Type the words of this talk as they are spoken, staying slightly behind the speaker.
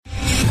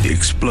The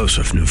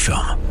explosive new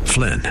film,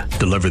 Flynn,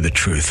 deliver the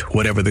truth,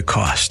 whatever the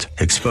cost,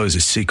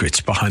 exposes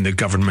secrets behind the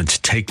government's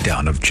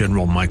takedown of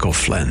General Michael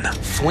Flynn.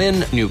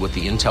 Flynn knew what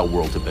the intel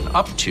world had been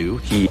up to.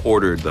 He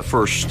ordered the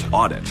first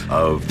audit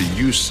of the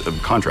use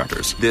of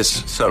contractors.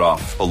 This set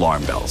off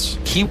alarm bells.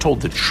 He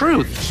told the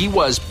truth. He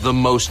was the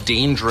most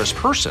dangerous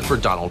person for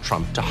Donald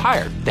Trump to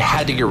hire. They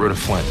had to get rid of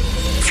Flynn.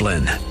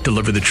 Flynn,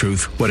 deliver the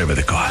truth, whatever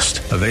the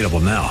cost. Available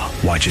now.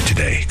 Watch it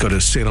today. Go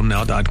to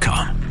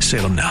salemnow.com.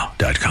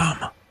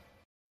 salemnow.com.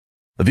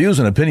 The views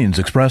and opinions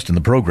expressed in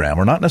the program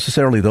are not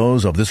necessarily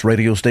those of this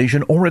radio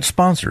station or its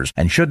sponsors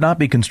and should not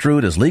be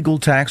construed as legal,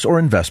 tax, or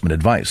investment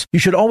advice. You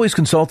should always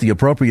consult the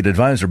appropriate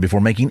advisor before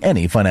making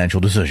any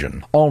financial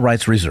decision. All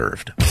rights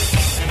reserved.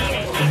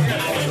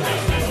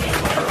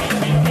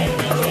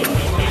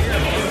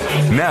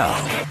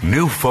 Now,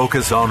 new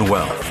focus on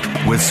wealth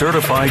with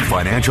certified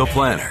financial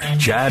planner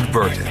Chad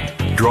Burton.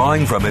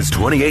 Drawing from his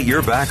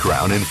 28-year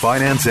background in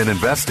finance and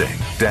investing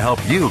to help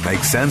you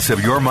make sense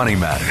of your money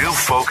matters. New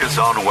focus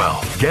on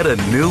wealth. Get a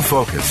new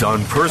focus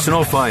on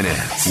personal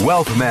finance,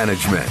 wealth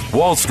management,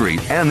 Wall Street,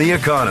 and the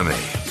economy.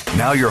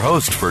 Now your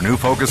host for New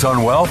Focus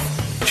on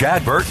Wealth,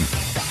 Chad Burton.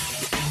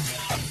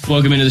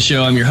 Welcome into the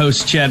show. I'm your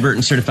host, Chad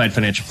Burton, certified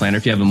financial planner.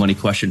 If you have a money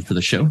question for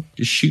the show,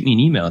 just shoot me an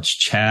email. It's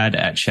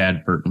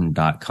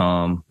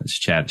chad@chadburton.com. That's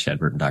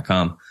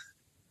chad@chadburton.com.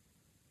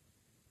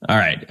 All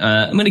right.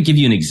 I'm going to give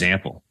you an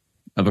example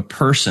of a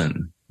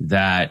person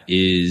that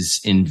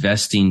is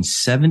investing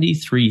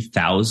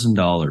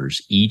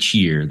 $73,000 each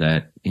year,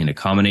 that in a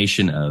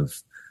combination of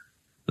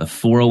the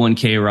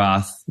 401k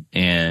Roth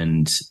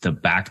and the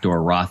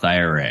backdoor Roth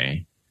IRA.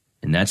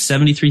 And that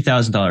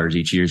 $73,000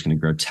 each year is going to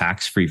grow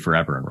tax-free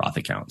forever in Roth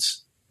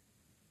accounts.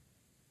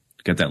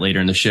 Got that later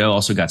in the show.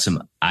 Also got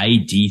some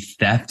ID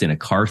theft and a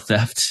car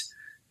theft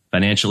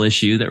financial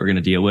issue that we're going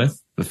to deal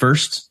with. But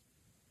first,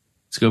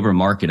 let's go over a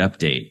market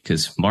update,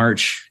 because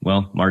March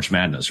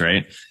Madness,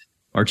 right?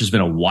 March has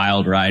been a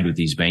wild ride with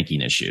these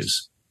banking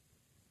issues.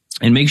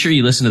 And make sure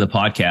you listen to the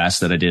podcast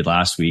that I did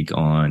last week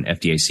on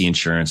FDIC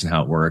insurance and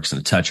how it works,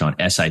 and a touch on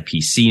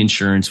SIPC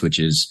insurance, which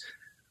is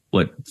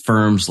what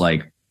firms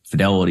like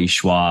Fidelity,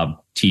 Schwab,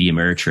 TD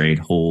Ameritrade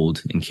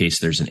hold in case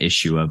there's an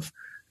issue of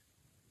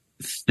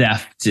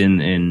theft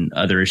and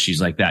other issues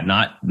like that.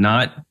 Not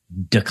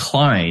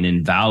decline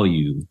in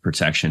value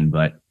protection,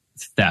 but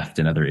theft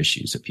and other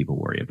issues that people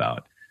worry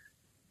about.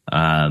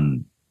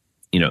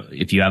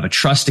 If you have a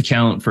trust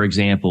account, for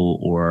example,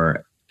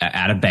 or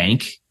at a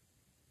bank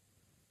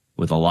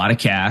with a lot of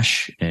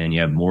cash and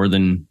you have more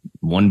than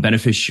one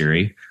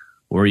beneficiary,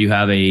 or you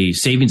have a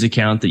savings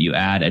account that you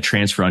add a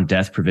transfer on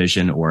death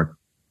provision or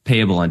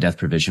payable on death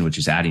provision, which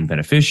is adding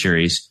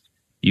beneficiaries,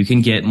 you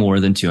can get more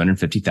than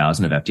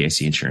 $250,000 of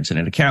FDIC insurance in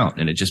an account.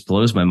 And it just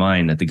blows my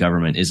mind that the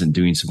government isn't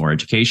doing some more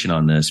education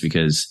on this,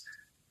 because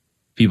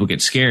people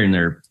get scared and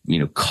they're,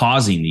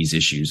 causing these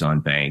issues on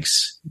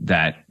banks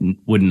that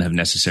wouldn't have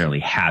necessarily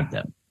had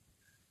them.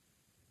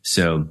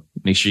 So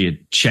make sure you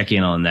check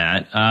in on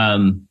that.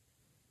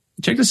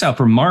 Check this out.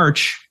 For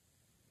March,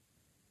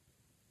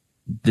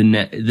 the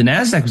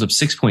NASDAQ was up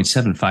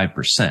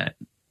 6.75%. And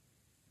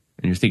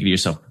you're thinking to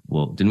yourself,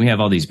 well, didn't we have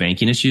all these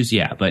banking issues?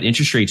 Yeah, but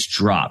interest rates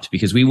dropped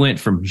because we went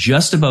from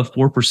just above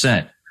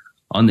 4%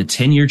 on the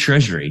 10-year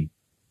treasury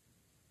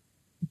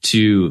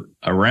to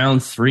around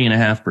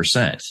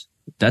 3.5%.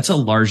 That's a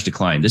large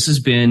decline. This has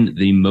been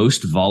the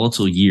most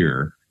volatile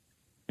year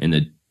in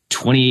the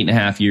 28 and a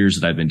half years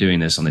that I've been doing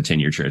this on the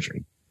 10-year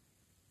treasury.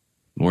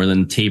 More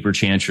than taper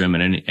tantrum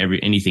and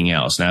anything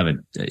else. Now,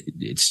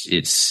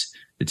 it's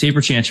the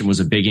taper tantrum was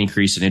a big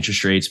increase in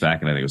interest rates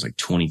back in, I think it was like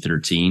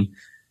 2013.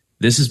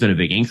 This has been a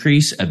big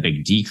increase, a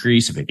big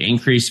decrease, a big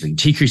increase, a big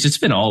decrease. It's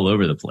been all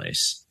over the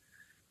place.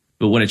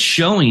 But what it's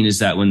showing is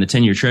that when the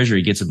 10-year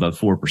treasury gets above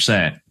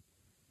 4%,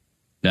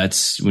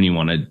 that's when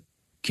you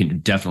can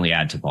definitely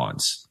add to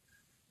bonds.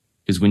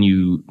 Because when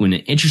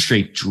the interest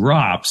rate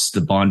drops,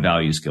 the bond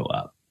values go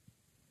up.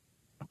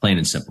 Plain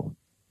and simple.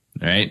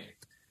 All right.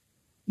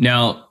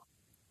 Now,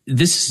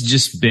 this has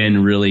just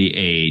been really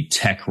a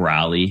tech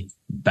rally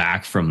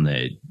back from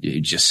the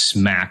just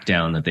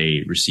smackdown that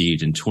they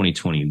received in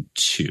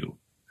 2022. All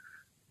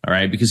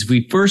right. Because if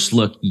we first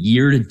look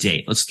year to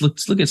date, let's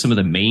look at some of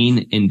the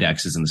main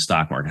indexes in the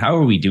stock market. How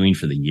are we doing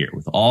for the year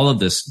with all of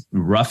this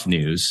rough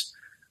news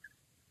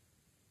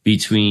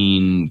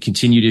between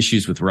continued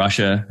issues with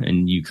Russia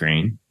and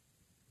Ukraine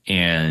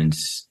and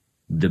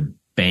the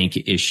bank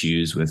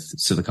issues with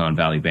Silicon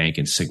Valley Bank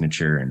and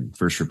Signature and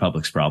First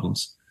Republic's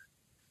problems?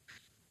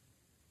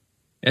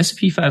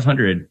 S&P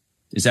 500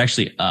 is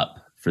actually up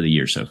for the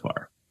year so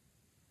far.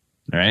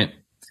 All right.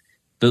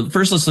 But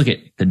first, let's look at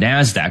the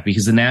NASDAQ,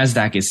 because the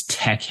NASDAQ is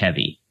tech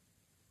heavy.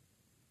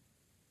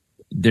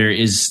 There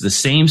is the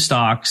same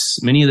stocks,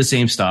 many of the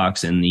same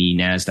stocks in the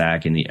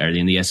NASDAQ and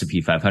in the S&P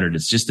 500.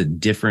 It's just a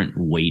different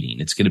weighting.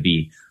 It's going to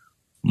be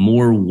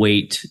more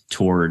weight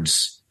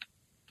towards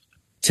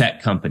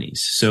tech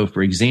companies. So,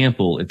 for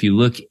example, if you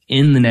look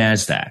in the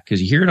NASDAQ,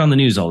 because you hear it on the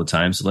news all the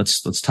time, so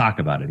let's talk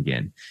about it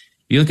again.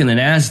 If you look in the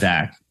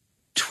NASDAQ,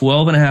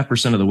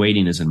 12.5% of the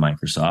weighting is in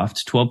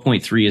Microsoft,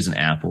 12.3% is in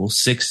Apple,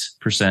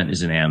 6%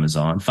 is in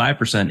Amazon, 5%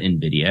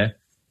 NVIDIA.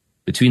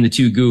 Between the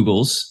two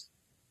Googles,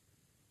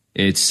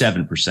 it's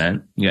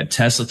 7%. You got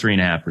Tesla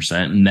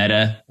 3.5%,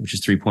 Meta, which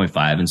is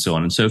 3.5%, and so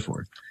on and so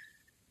forth.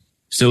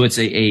 So it's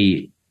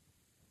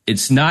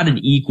it's not an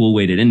equal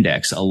weighted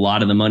index. A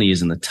lot of the money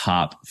is in the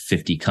top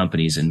 50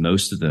 companies, and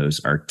most of those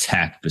are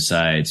tech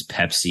besides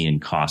Pepsi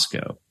and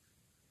Costco,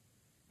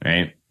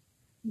 right?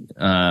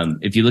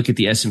 If you look at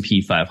the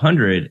S&P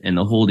 500 and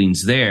the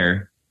holdings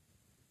there,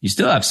 you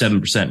still have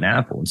 7% in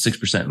Apple and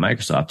 6% in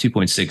Microsoft,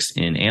 2.6%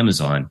 in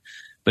Amazon,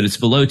 but it's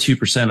below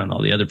 2% on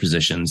all the other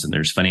positions. And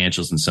there's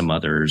financials and some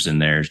others,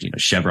 and there's,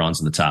 Chevron's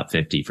in the top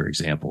 50, for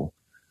example.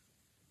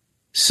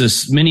 So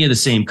many of the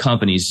same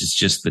companies, it's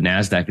just the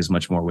NASDAQ is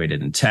much more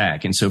weighted in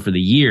tech. And so for the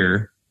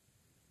year,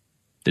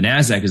 the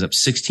NASDAQ is up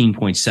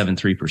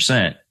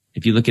 16.73%.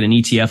 If you look at an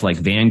ETF like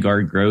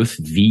Vanguard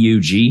Growth,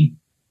 VUG,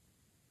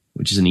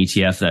 which is an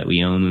ETF that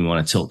we own, we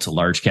want to tilt to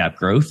large cap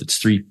growth, it's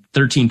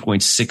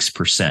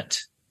 13.6%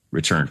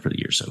 return for the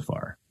year so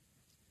far.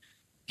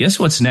 Guess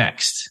what's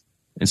next?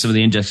 And some of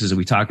the indexes that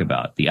we talk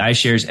about, the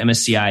iShares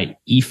MSCI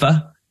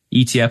EFA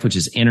ETF, which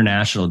is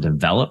International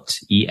Developed,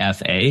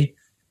 EFA.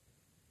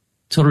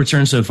 Total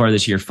return so far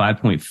this year,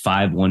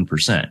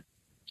 5.51%.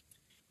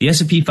 The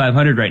S&P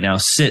 500 right now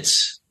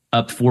sits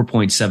up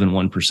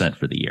 4.71%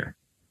 for the year.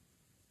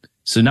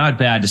 So not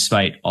bad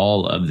despite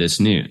all of this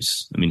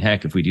news. I mean,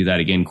 heck, if we do that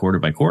again quarter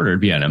by quarter,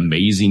 it'd be an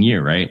amazing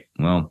year, right?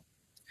 Well,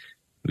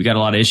 we got a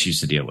lot of issues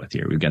to deal with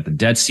here. We've got the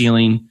debt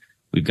ceiling.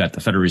 We've got the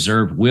Federal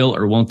Reserve. Will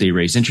or won't they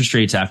raise interest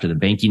rates after the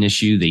banking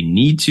issue? They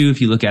need to, if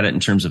you look at it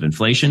in terms of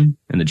inflation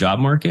and the job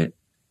market.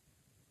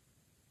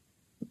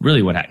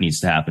 Really what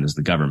needs to happen is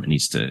the government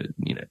needs to,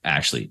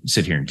 actually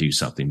sit here and do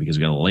something, because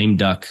we got a lame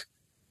duck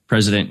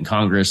president and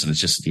Congress, and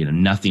it's just,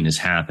 nothing is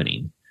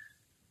happening.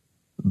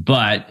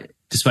 But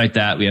despite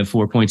that, we have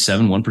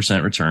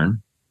 4.71%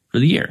 return for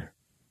the year.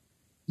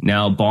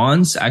 Now,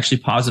 bonds actually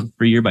positive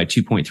for a year by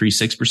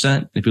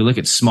 2.36%. If you look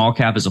at small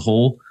cap as a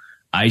whole,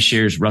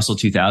 iShares Russell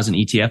 2000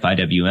 ETF,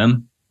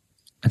 IWM,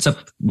 that's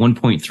up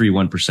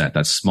 1.31%.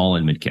 That's small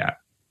and mid cap.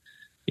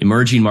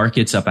 Emerging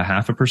markets up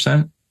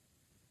 0.5%.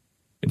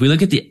 If we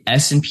look at the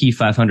S&P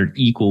 500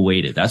 equal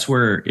weighted, that's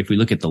where if we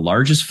look at the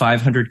largest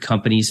 500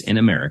 companies in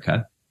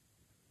America,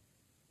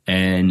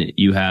 and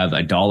you have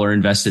 $1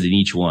 invested in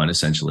each one,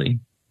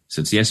 essentially.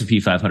 So it's the S&P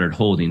 500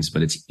 holdings,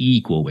 but it's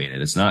equal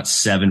weighted. It's not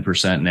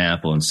 7% in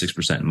Apple and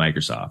 6% in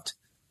Microsoft.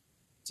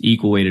 It's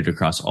equal weighted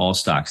across all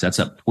stocks. That's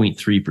up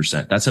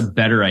 0.3%. That's a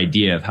better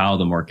idea of how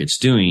the market's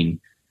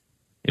doing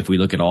if we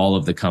look at all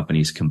of the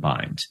companies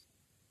combined.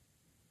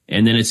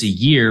 And then it's a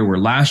year where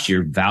last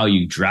year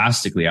value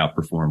drastically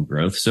outperformed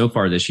growth. So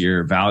far this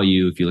year,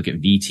 value, if you look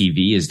at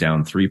VTV, is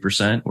down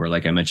 3%, or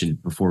like I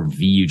mentioned before,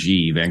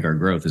 VUG, Vanguard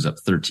Growth, is up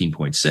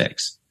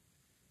 13.6%.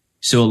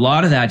 So a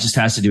lot of that just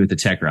has to do with the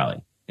tech rally.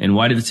 And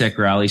why did the tech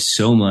rally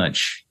so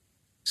much,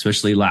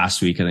 especially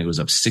last week? I think it was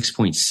up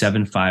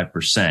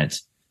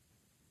 6.75%.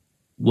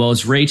 Well,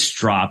 as rates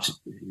dropped,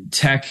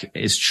 tech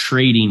is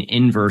trading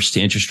inverse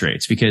to interest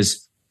rates,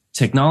 because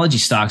technology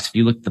stocks, if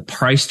you look at the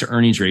price to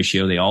earnings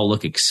ratio, they all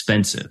look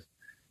expensive,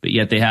 but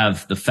yet they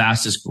have the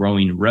fastest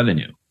growing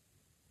revenue.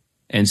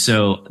 And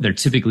so they're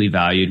typically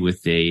valued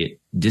with a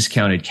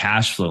discounted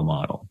cash flow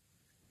model.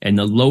 And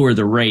the lower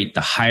the rate,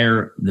 the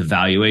higher the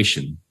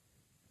valuation,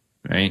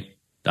 right?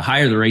 The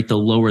higher the rate, the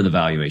lower the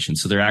valuation.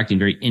 So they're acting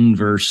very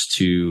inverse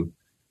to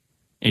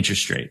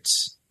interest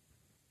rates.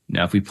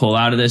 Now, if we pull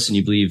out of this and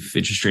you believe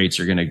interest rates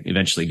are going to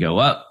eventually go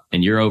up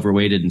and you're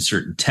overweighted in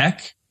certain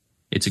tech,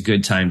 it's a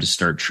good time to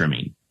start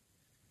trimming.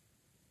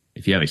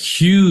 If you have a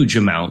huge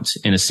amount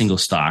in a single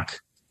stock,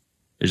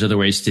 there's other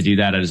ways to do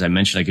that. As I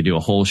mentioned, I could do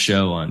a whole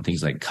show on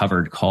things like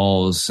covered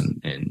calls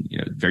and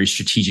very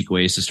strategic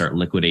ways to start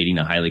liquidating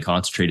a highly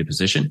concentrated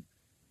position.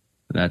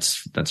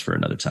 That's for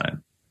another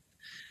time.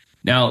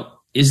 Now,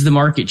 is the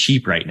market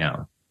cheap right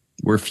now?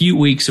 We're a few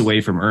weeks away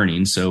from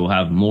earnings, so we'll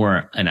have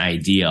more an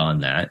idea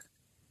on that.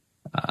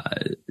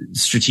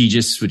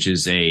 Strategist, which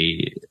is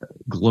a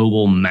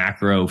global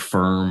macro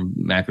firm,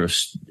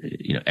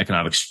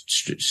 economic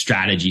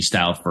strategy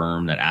style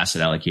firm that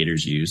asset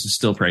allocators use, is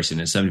still pricing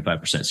a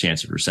 75%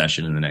 chance of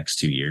recession in the next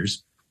 2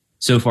 years.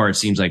 So far, it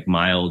seems like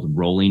mild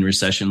rolling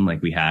recession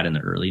like we had in the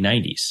early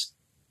 90s,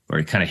 where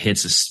it kind of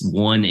hits us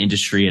one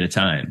industry at a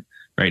time.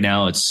 Right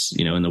now, it's,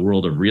 in the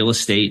world of real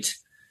estate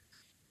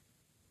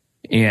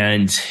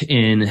and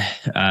in,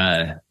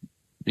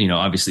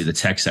 obviously the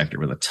tech sector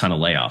with a ton of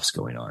layoffs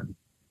going on.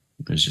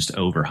 There's just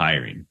over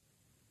hiring.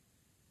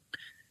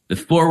 The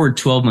forward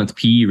 12-month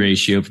PE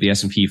ratio for the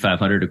S&P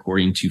 500,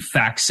 according to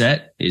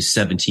FactSet, is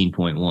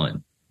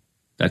 17.1.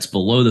 That's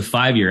below the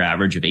 5-year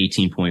average of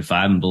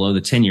 18.5 and below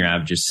the 10-year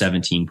average of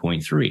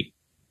 17.3.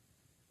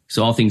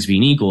 So all things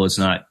being equal, it's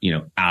not,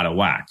 out of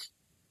whack.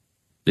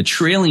 The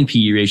trailing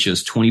PE ratio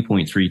is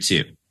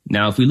 20.32.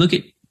 Now, if we look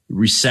at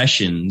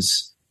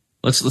recessions,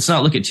 let's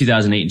not look at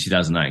 2008 and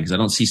 2009, because I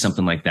don't see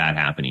something like that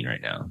happening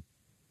right now.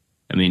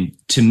 I mean,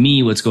 to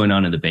me, what's going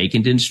on in the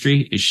bacon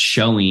industry is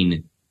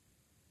showing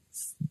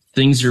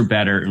things are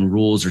better and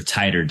rules are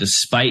tighter,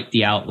 despite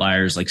the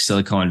outliers like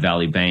Silicon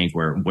Valley Bank,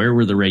 where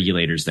were the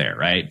regulators there,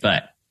 right?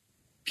 But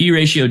P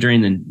ratio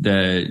during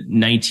the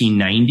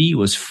 1990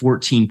 was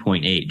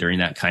 14.8 during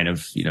that kind of,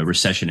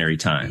 recessionary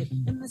time.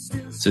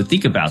 So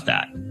think about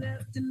that.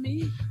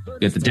 You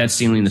got the debt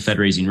ceiling, the Fed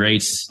raising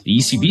rates. The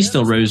ECB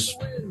still raised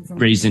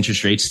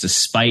interest rates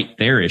despite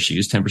their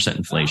issues, 10%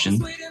 inflation.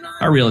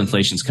 Our real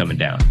inflation's coming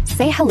down.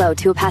 Say hello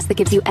to a pass that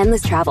gives you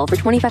endless travel for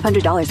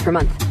 $2,500 per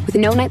month with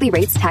no nightly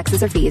rates,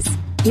 taxes, or fees.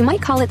 You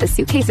might call it the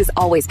suitcase is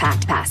always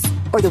packed pass,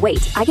 or the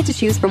wait, I get to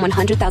choose from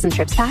 100,000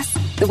 trips pass,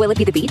 the will it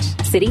be the beach,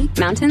 city,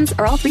 mountains,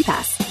 or all three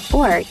pass.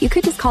 Or you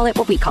could just call it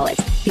what we call it,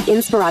 the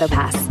Inspirato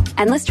Pass.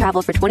 Endless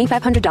travel for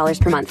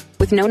 $2,500 per month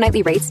with no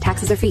nightly rates,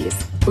 taxes, or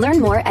fees. Learn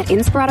more at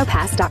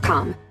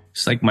InspiratoPass.com.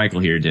 Just like Michael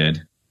here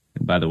did.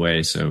 And by the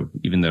way, so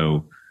even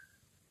though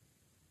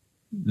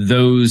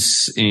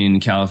those in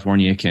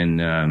California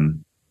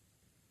can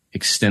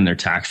extend their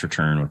tax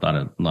return without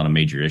a lot of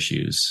major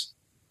issues,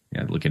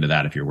 look into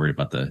that if you're worried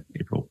about the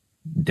April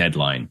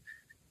deadline.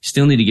 You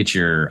still need to get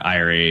your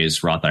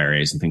IRAs, Roth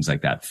IRAs, and things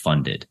like that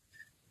funded.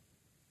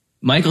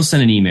 Michael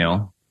sent an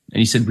email and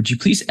he said, would you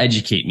please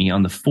educate me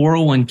on the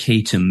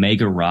 401k to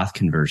mega Roth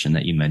conversion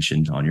that you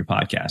mentioned on your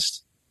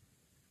podcast?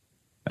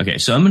 Okay,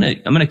 so I'm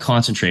gonna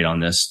concentrate on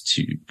this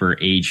for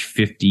age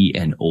 50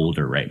 and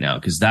older right now,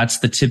 because that's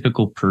the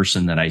typical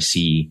person that I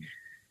see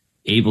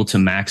able to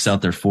max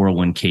out their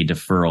 401k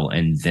deferral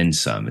and then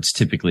some. It's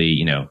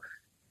typically,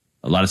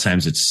 a lot of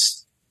times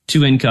it's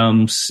two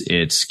incomes,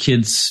 it's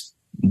kids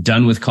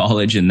done with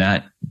college, and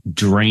that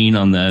drain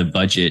on the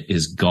budget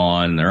is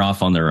gone. They're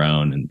off on their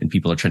own, and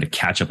people are trying to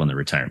catch up on their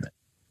retirement.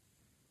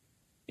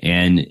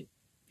 And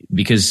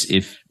because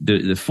if the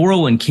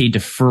 401k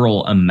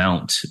deferral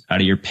amount out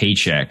of your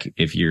paycheck,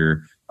 if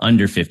you're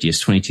under 50,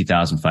 is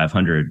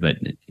 $22,500, but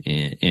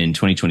in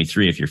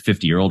 2023, if you're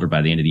 50 or older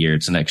by the end of the year,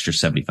 it's an extra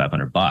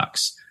 $7,500.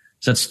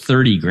 So that's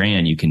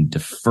 $30,000 you can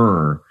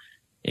defer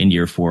into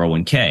your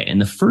 401k.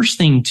 And the first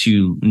thing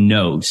to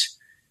note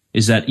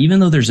is that even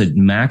though there's a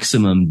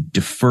maximum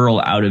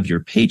deferral out of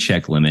your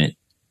paycheck limit,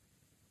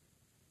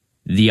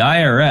 the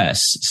IRS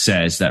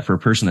says that for a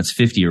person that's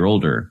 50 or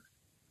older,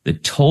 the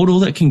total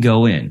that can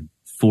go in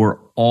for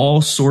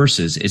all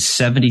sources is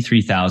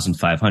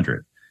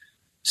 $73,500.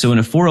 So in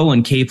a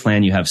 401k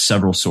plan, you have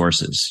several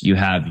sources. You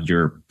have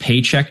your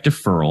paycheck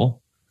deferral,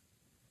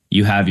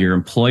 you have your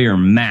employer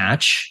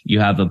match, you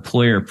have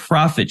employer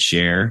profit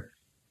share,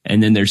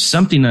 and then there's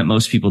something that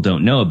most people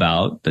don't know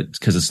about, that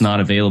because it's not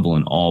available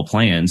in all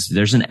plans.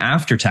 There's an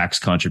after-tax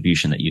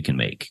contribution that you can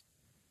make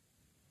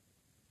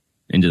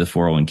into the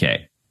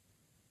 401k.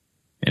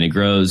 And it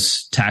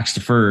grows tax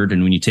deferred.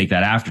 And when you take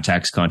that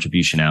after-tax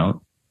contribution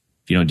out,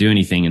 if you don't do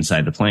anything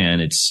inside the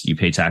plan, you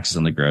pay taxes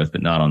on the growth,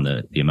 but not on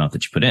the amount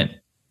that you put in.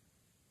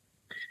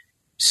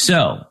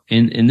 So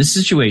in this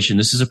situation,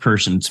 this is a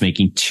person that's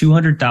making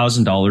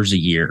 $200,000 a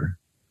year.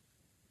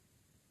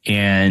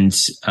 And,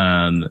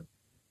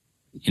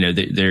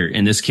 they're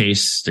in this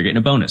case, they're getting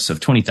a bonus of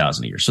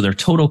 $20,000 a year. So their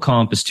total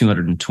comp is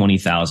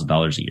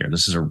 $220,000 a year.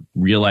 This is a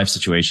real life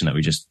situation that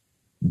we just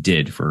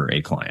did for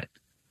a client.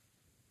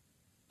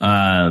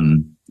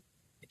 And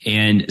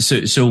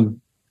so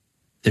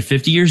they're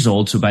 50 years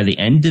old. So by the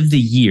end of the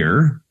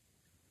year,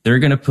 they're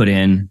going to put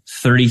in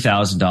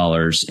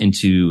 $30,000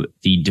 into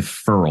the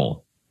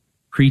deferral,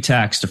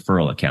 pre-tax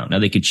deferral account. Now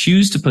they could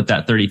choose to put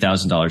that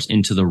 $30,000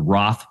 into the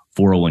Roth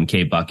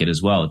 401k bucket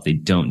as well if they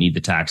don't need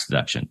the tax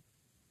deduction.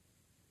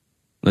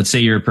 Let's say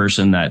you're a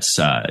person that's,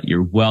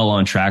 you're well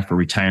on track for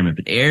retirement,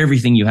 but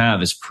everything you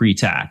have is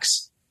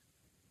pre-tax.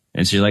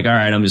 And so you're like, all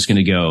right, I'm just going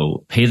to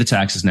go pay the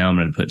taxes now. I'm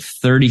going to put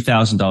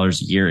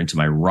 $30,000 a year into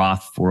my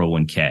Roth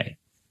 401k.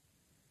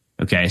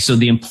 Okay. So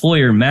the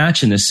employer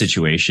match in this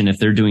situation, if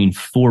they're doing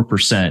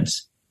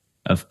 4%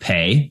 of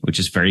pay, which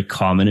is very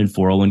common in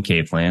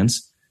 401k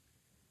plans,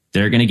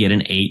 they're going to get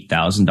an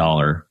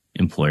 $8,000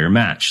 employer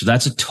match. So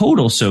that's a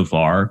total so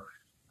far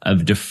of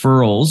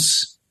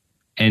deferrals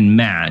and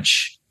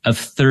match of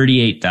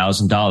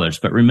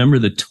 $38,000. But remember,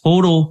 the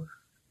total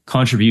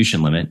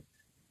contribution limit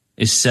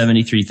is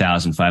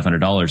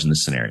 $73,500 in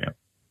this scenario.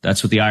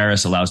 That's what the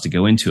IRS allows to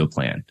go into a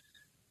plan.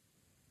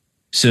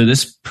 So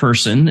this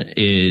person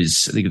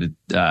is,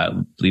 I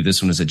believe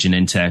this one is at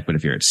Genentech, but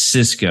if you're at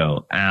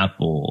Cisco,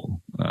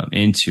 Apple,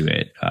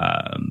 Intuit,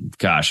 I'm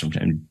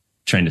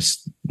trying to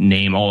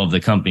name all of the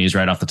companies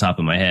right off the top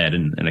of my head,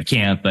 and I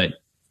can't, but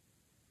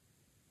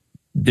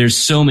there's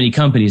so many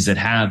companies that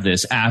have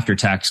this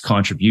after-tax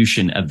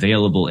contribution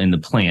available in the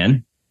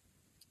plan,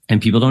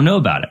 and people don't know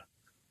about it.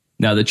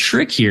 Now, the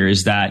trick here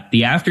is that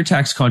the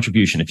after-tax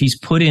contribution, if he's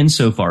put in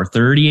so far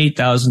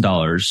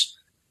 $38,000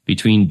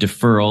 between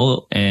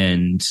deferral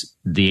and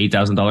the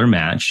 $8,000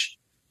 match,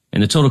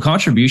 and the total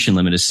contribution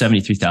limit is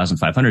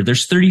 $73,500,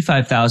 there's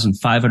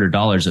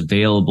 $35,500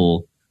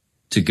 available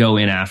to go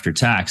in after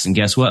tax. And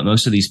guess what?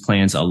 Most of these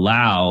plans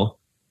allow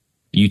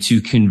you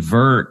to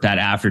convert that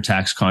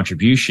after-tax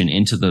contribution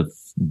into the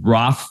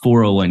Roth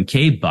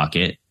 401k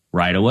bucket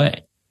right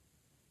away.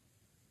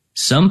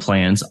 Some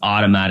plans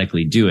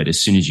automatically do it.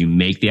 As soon as you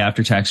make the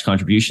after-tax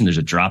contribution, there's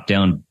a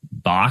drop-down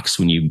box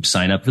when you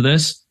sign up for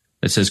this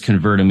that says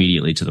convert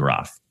immediately to the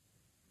Roth.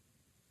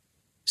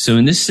 So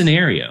in this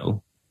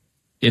scenario,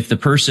 if the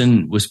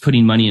person was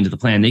putting money into the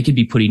plan, they could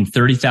be putting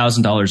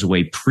 $30,000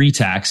 away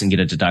pre-tax and get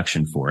a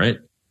deduction for it.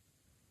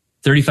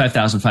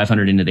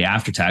 $35,500 into the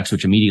after-tax,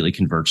 which immediately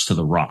converts to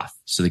the Roth.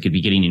 So they could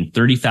be getting in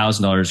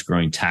 $30,000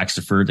 growing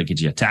tax-deferred. That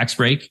gives you a tax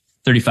break.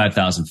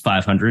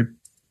 $35,500.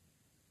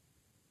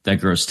 That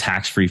grows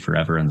tax-free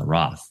forever in the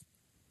Roth.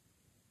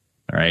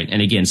 All right.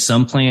 And again,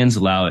 some plans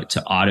allow it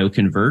to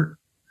auto-convert,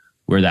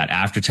 where that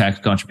after-tax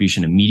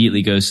contribution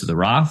immediately goes to the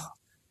Roth.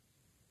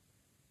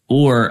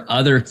 Or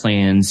other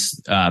plans,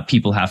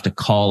 people have to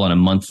call on a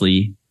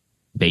monthly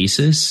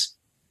basis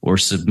or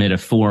submit a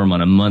form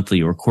on a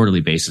monthly or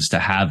quarterly basis to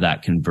have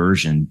that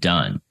conversion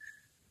done.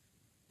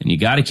 And you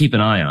got to keep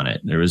an eye on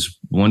it. There was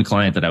one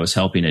client that I was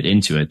helping at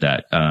Intuit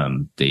that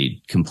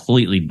they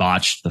completely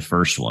botched the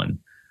first one,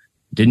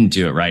 didn't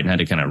do it right, and had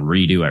to kind of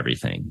redo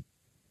everything.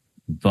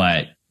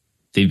 But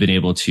they've been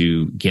able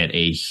to get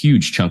a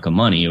huge chunk of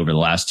money over the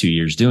last 2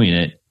 years doing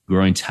it,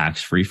 growing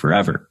tax-free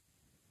forever.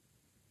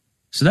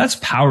 So that's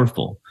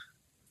powerful.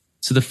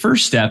 So the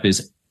first step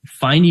is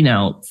finding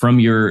out from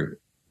your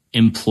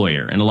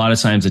employer. And a lot of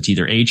times it's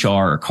either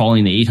HR or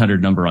calling the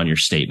 800 number on your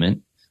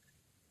statement.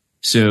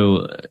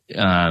 So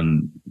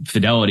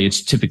Fidelity,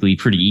 it's typically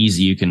pretty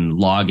easy. You can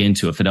log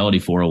into a Fidelity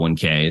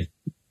 401k,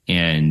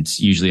 and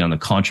usually on the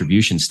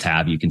contributions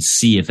tab, you can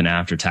see if an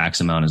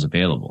after-tax amount is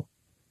available.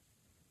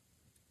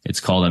 It's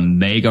called a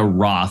mega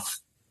Roth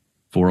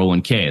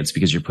 401k. It's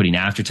because you're putting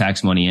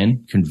after-tax money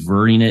in,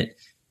 converting it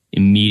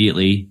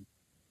immediately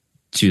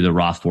to the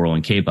Roth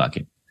 401k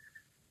bucket.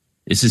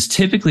 This is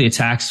typically a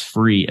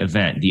tax-free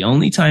event. The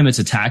only time it's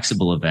a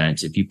taxable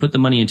event, if you put the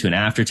money into an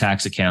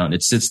after-tax account,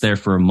 it sits there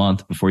for a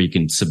month before you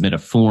can submit a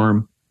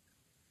form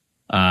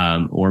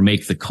or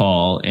make the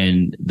call,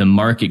 and the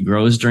market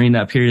grows during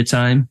that period of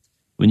time.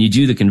 When you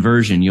do the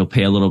conversion, you'll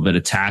pay a little bit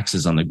of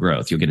taxes on the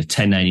growth. You'll get a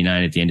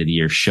 1099 at the end of the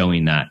year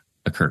showing that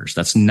occurs.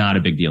 That's not a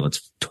big deal.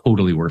 It's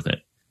totally worth it.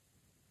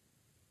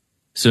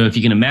 So if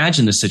you can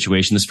imagine the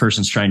situation, this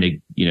person's trying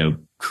to,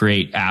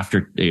 create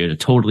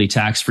totally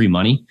tax-free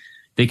money.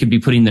 They could be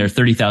putting their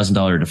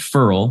 $30,000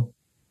 deferral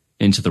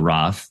into the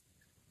Roth,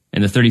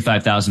 and the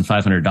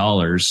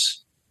 $35,500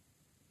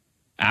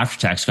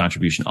 after-tax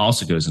contribution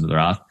also goes into the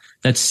Roth.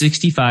 That's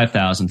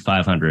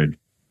 $65,500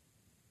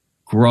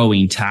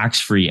 growing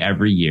tax-free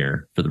every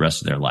year for the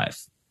rest of their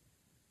life.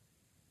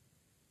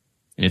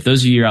 And if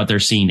those of you out there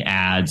seeing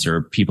ads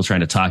or people trying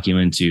to talk you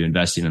into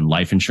investing in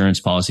life insurance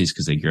policies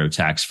because they grow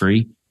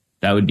tax-free,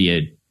 that would be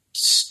a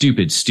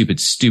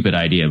stupid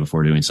idea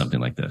before doing something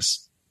like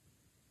this.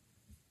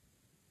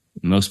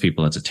 Most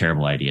people, that's a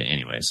terrible idea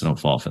anyway, so don't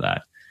fall for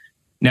that.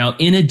 Now,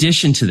 in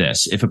addition to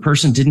this, if a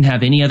person didn't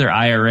have any other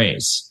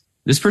IRAs,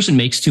 this person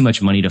makes too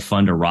much money to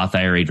fund a Roth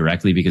IRA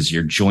directly because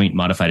your joint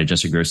modified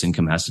adjusted gross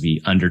income has to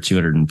be under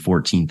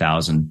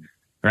 $214,000,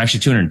 or actually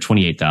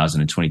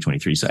 $228,000 in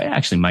 2023. So it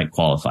actually might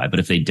qualify. But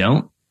if they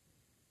don't,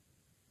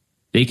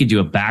 they could do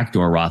a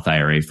backdoor Roth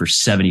IRA for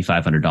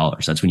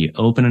 $7,500. That's when you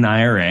open an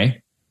IRA,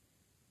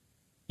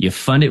 you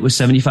fund it with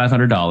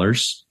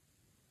 $7,500.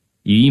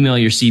 You email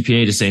your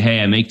CPA to say,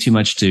 hey, I make too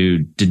much to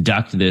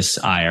deduct this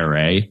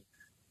IRA.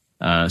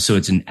 So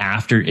it's a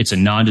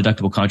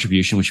non-deductible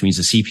contribution, which means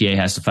the CPA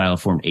has to file a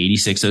form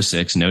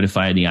 8606,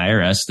 notify the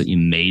IRS that you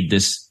made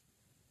this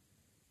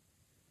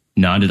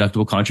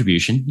non-deductible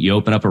contribution. You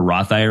open up a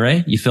Roth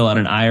IRA, you fill out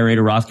an IRA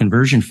to Roth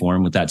conversion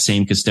form with that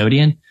same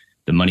custodian.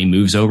 The money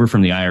moves over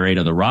from the IRA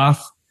to the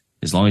Roth.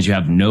 As long as you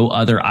have no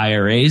other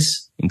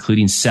IRAs,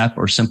 including SEP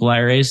or simple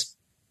IRAs,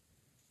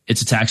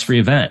 it's a tax-free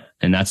event.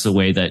 And that's the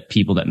way that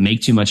people that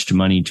make too much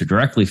money to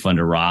directly fund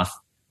a Roth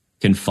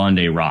can fund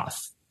a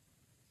Roth.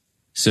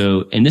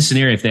 So in this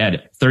scenario, if they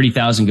had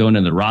 $30,000 going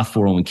into the Roth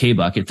 401k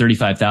bucket,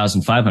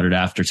 $35,500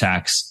 after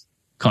tax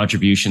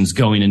contributions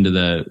going into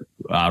the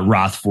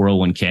Roth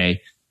 401k,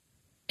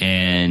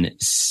 and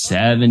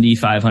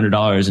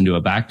 $7,500 into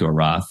a backdoor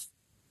Roth,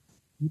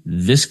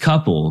 this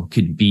couple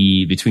could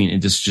be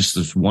just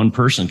this one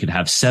person could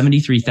have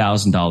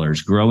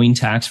 $73,000 growing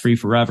tax-free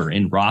forever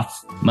in Roth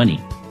money.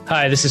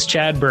 Hi, this is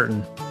Chad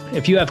Burton.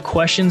 If you have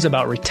questions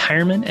about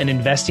retirement and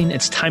investing,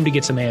 it's time to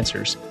get some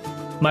answers.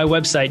 My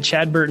website,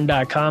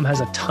 chadburton.com,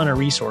 has a ton of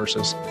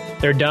resources.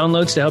 There are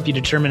downloads to help you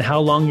determine how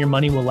long your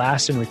money will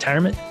last in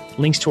retirement,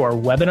 links to our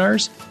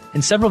webinars,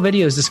 and several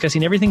videos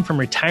discussing everything from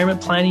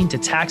retirement planning to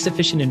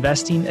tax-efficient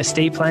investing,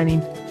 estate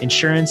planning,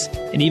 insurance,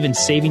 and even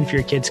saving for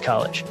your kids'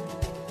 college.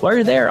 While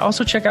you're there,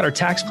 also check out our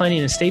tax planning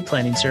and estate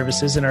planning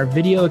services and our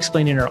video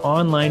explaining our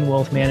online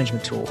wealth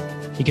management tool.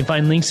 You can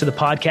find links to the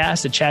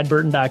podcast at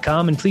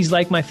chadburton.com, and please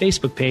like my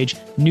Facebook page,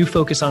 New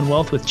Focus on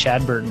Wealth with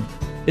Chad Burton.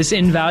 This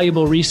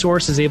invaluable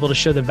resource is able to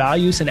show the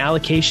values and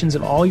allocations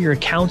of all your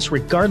accounts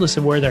regardless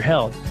of where they're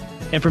held.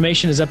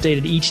 Information is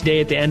updated each day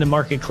at the end of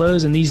market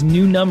close, and these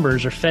new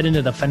numbers are fed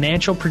into the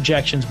financial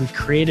projections we've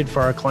created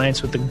for our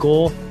clients with the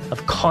goal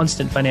of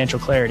constant financial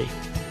clarity.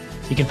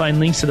 You can find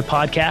links to the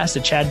podcast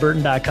at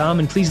chadburton.com,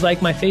 and please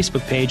like my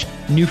Facebook page,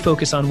 New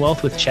Focus on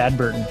Wealth with Chad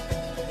Burton.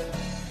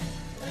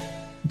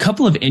 A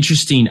couple of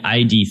interesting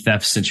ID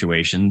theft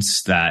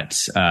situations that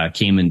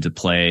came into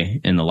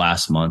play in the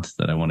last month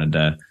that I wanted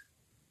to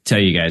tell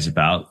you guys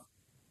about.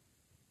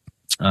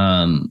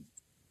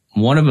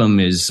 One of them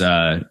is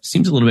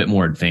seems a little bit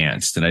more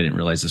advanced, and I didn't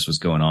realize this was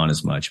going on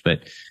as much.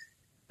 But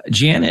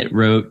Janet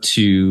wrote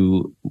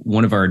to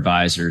one of our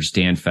advisors,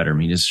 Dan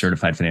Fetterman. He's a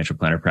certified financial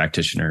planner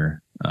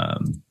practitioner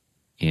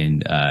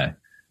in our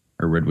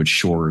Redwood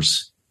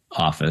Shores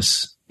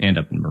office and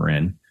up in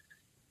Marin.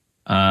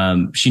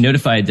 She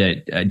notified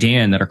that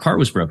Dan that her car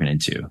was broken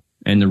into,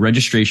 and the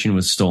registration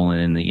was stolen,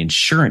 and the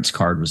insurance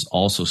card was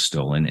also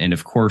stolen, and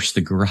of course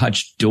the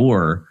garage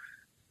door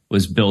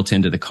was built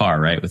into the car,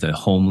 right, with a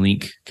home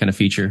link kind of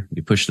feature.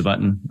 You push the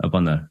button up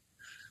on the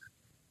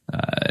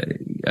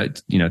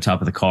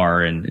top of the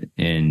car,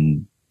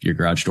 and your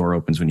garage door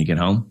opens when you get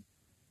home.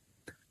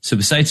 So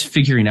besides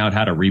figuring out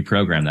how to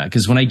reprogram that,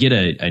 because when I get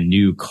a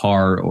new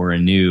car or a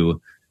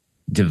new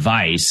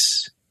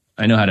device,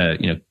 I know how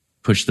to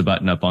push the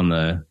button up on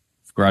the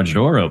garage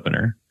door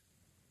opener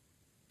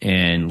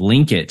and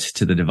link it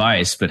to the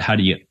device. But how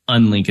do you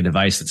unlink a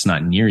device that's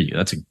not near you?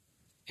 That's an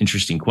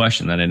interesting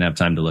question that I didn't have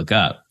time to look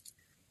up.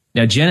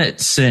 Now, Janet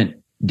sent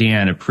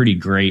Dan a pretty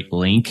great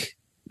link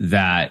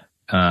that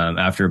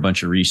after a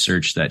bunch of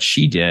research that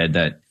she did,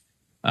 that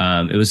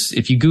it was,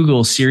 if you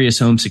Google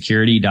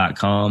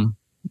SeriousHomeSecurity.com,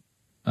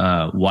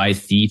 why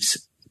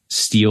thieves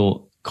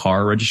steal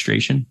car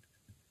registration.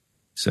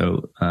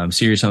 So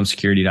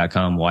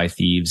SeriousHomeSecurity.com, why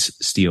thieves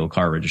steal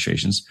car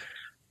registrations.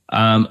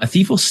 A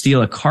thief will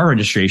steal a car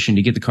registration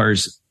to get the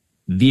car's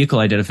vehicle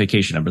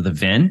identification number, the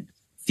VIN.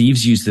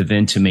 Thieves use the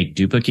VIN to make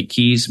duplicate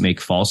keys,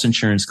 make false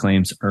insurance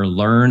claims, or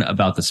learn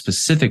about the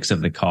specifics of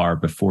the car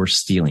before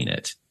stealing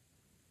it.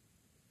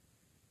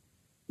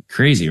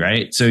 Crazy,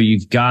 right? So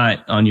you've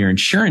got on your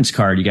insurance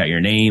card, you got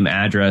your name,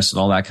 address, and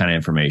all that kind of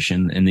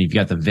information, and then you've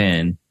got the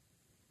VIN.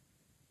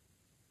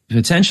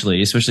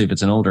 Potentially, especially if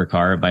it's an older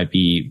car, it might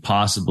be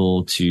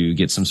possible to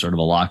get some sort of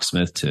a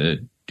locksmith to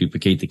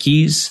duplicate the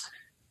keys,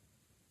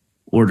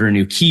 order a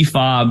new key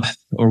fob,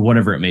 or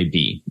whatever it may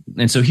be.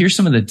 And so here's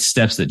some of the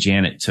steps that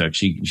Janet took.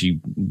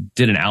 She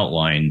did an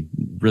outline,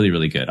 really,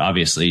 really good.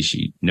 Obviously,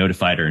 she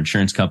notified her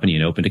insurance company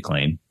and opened a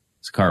claim.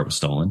 His car was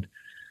stolen.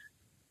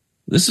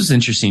 This was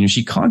interesting.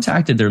 She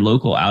contacted their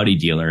local Audi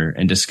dealer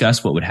and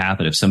discussed what would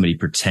happen if somebody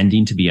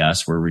pretending to be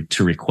us were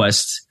to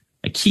request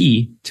a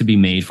key to be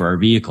made for our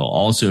vehicle.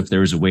 Also, if there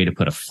was a way to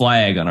put a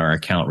flag on our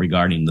account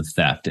regarding the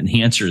theft. And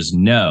the answer is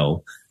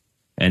no.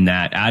 And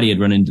that Audi had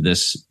run into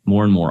this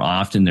more and more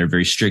often. They're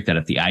very strict that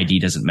if the ID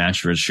doesn't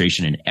match the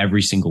registration in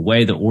every single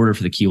way, the order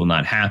for the key will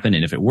not happen.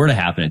 And if it were to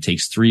happen, it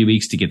takes 3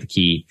 weeks to get the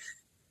key.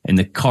 And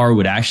the car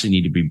would actually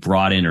need to be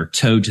brought in or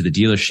towed to the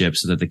dealership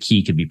so that the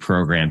key could be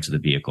programmed to the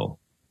vehicle.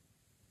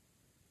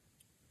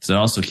 So it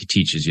also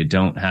teaches you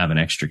don't have an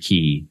extra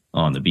key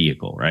on the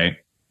vehicle, right?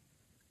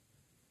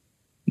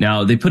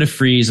 Now, they put a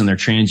freeze on their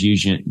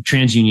TransUnion,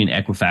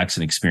 Equifax,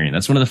 and Experian.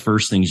 That's one of the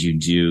first things you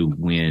do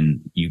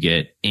when you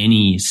get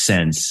any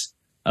sense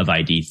of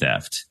ID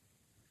theft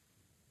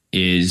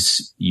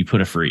is you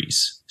put a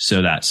freeze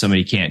so that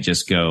somebody can't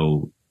just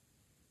go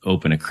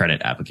open a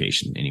credit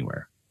application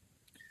anywhere.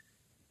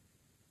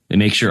 They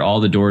make sure all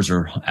the doors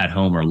at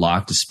home are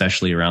locked,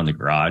 especially around the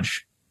garage.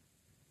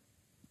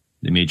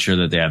 They made sure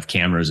that they have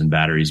cameras and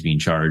batteries being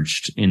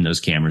charged in those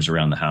cameras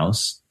around the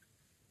house.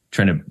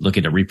 Trying to look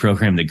at to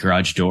reprogram the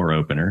garage door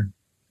opener,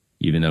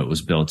 even though it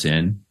was built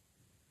in.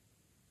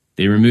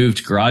 They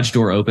removed garage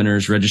door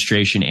openers,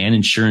 registration, and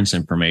insurance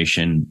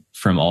information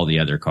from all the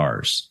other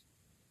cars.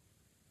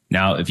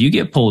 Now, if you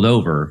get pulled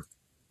over,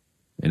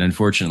 and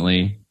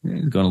unfortunately,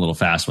 going a little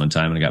fast one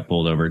time and I got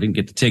pulled over, didn't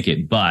get the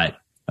ticket, but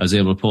I was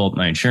able to pull up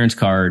my insurance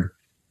card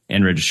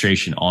and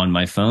registration on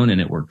my phone, and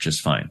it worked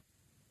just fine.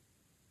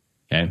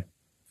 Okay.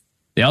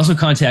 They also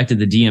contacted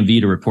the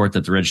DMV to report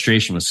that the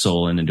registration was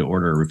stolen and to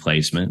order a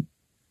replacement.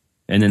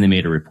 And then they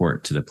made a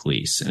report to the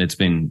police. And it's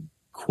been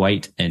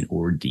quite an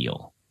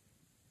ordeal.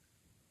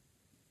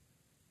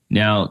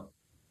 Now,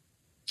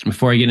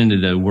 before I get into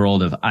the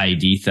world of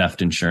ID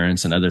theft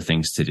insurance and other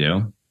things to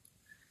do,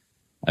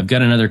 I've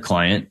got another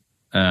client,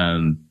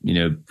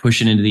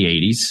 pushing into the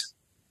 80s.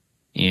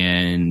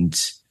 And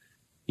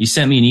he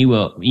sent me an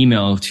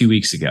email 2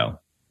 weeks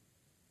ago.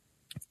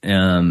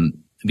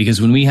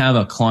 Because when we have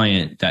a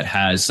client that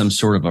has some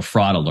sort of a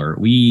fraud alert,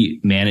 we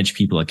manage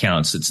people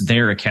accounts. It's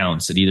their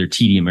accounts at either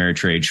TD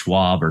Ameritrade,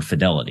 Schwab, or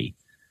Fidelity.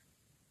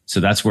 So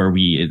that's where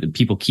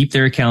people keep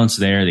their accounts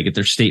there. They get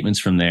their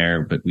statements from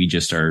there, but we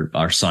just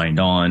are signed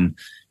on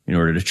in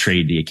order to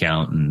trade the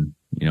account and,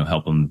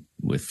 help them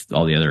with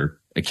all the other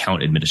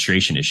account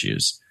administration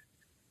issues.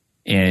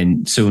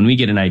 And so when we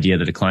get an idea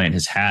that a client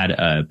has had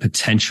a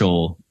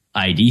potential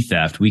ID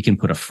theft, we can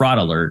put a fraud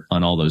alert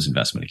on all those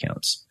investment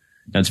accounts.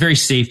 Now, it's very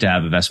safe to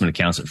have investment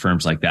accounts at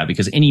firms like that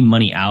because any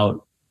money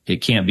out, it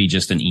can't be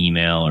just an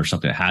email or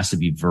something. It has to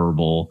be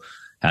verbal,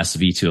 has to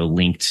be to a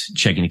linked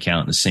checking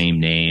account in the same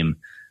name.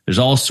 There's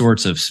all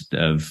sorts of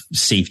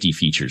safety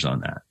features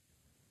on that.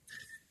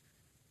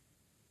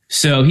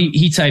 So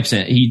he types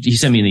in, he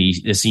sent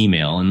me this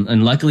email,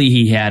 and luckily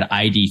he had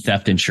ID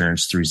theft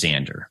insurance through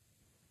Xandr,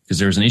 because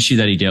there was an issue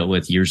that he dealt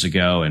with years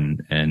ago,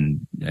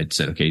 and I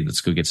said, okay,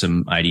 let's go get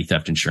some ID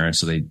theft insurance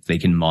so they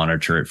can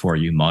monitor it for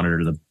you,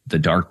 monitor the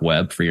dark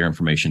web for your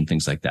information,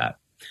 things like that.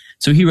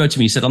 So he wrote to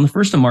me, he said, on the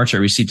 1st of March, I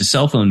received a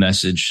cell phone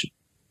message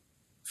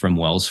from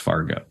Wells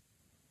Fargo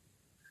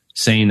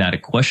saying that a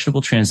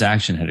questionable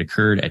transaction had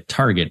occurred at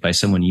Target by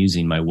someone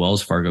using my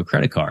Wells Fargo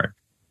credit card.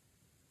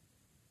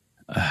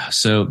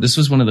 So this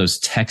was one of those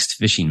text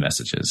phishing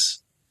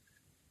messages.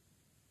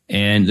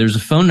 And there's a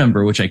phone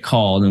number which I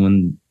called, and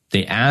when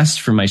they asked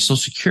for my social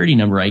security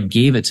number, I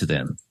gave it to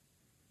them.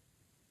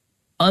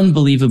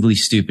 Unbelievably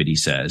stupid, he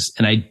says.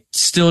 And I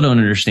still don't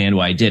understand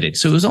why I did it.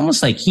 So it was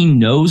almost like he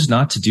knows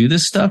not to do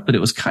this stuff, but it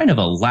was kind of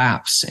a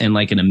lapse and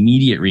like an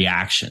immediate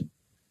reaction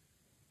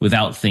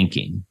without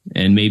thinking.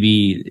 And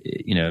maybe,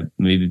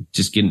 maybe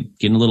just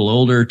getting a little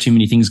older, too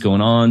many things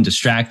going on,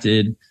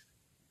 distracted,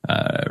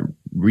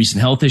 recent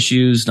health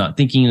issues, not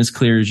thinking as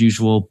clear as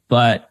usual.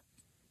 But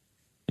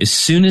as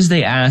soon as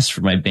they asked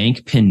for my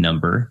bank PIN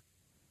number,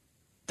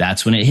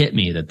 that's when it hit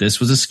me that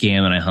this was a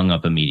scam, and I hung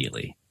up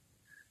immediately.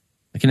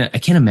 I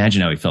can't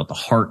imagine how he felt, the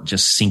heart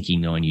just sinking,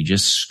 knowing you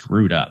just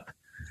screwed up.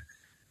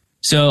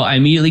 So I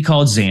immediately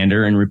called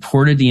Xandr and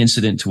reported the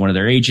incident to one of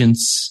their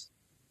agents.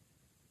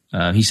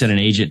 He said an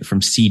agent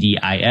from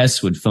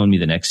CDIS would phone me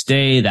the next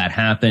day. That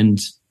happened.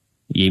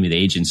 He gave me the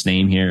agent's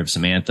name here of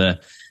Samantha.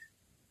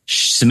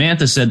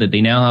 Samantha said that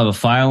they now have a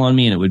file on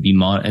me, and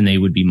they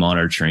would be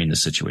monitoring the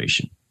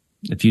situation.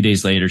 A few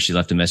days later, she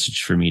left a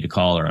message for me to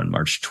call her on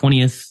March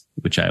 20th,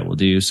 which I will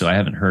do. So I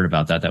haven't heard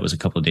about that. That was a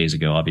couple of days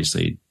ago,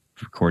 obviously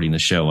recording the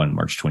show on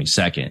March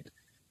 22nd.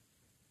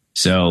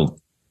 So,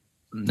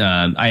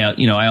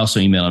 I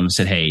also emailed him and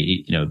said,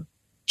 hey,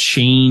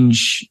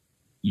 change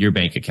your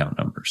bank account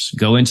numbers.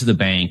 Go into the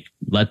bank,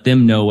 let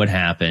them know what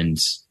happened,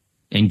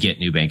 and get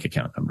new bank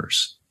account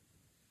numbers.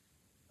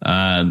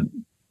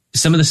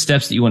 Some of the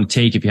steps that you want to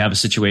take if you have a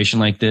situation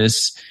like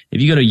this,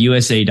 if you go to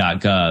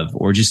USA.gov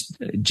or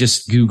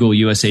just Google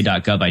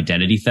USA.gov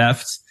identity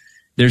theft,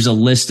 there's a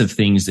list of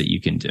things that you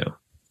can do.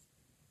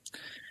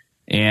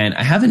 And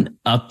I haven't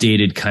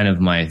updated kind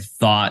of my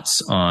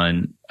thoughts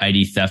on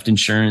ID theft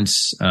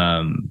insurance.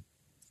 I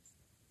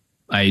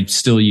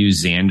still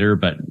use Xandr,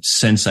 but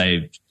since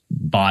I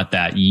bought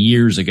that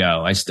years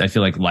ago, I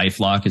feel like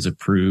LifeLock has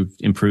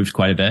improved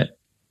quite a bit.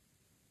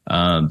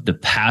 The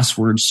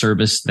password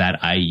service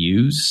that I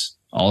use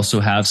also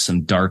has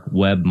some dark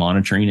web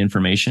monitoring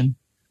information.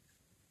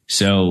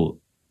 So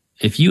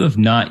if you have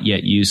not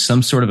yet used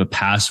some sort of a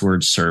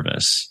password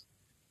service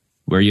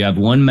where you have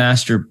one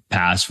master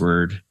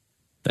password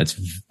that's,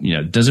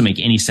 doesn't make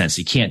any sense.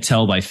 You can't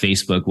tell by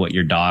Facebook what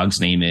your dog's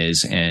name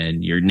is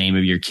and your name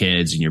of your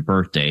kids and your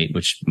birth date,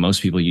 which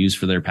most people use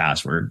for their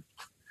password.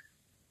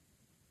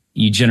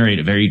 You generate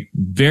a very,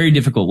 very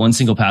difficult one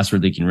single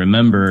password they can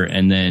remember.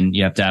 And then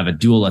you have to have a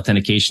dual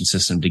authentication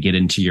system to get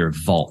into your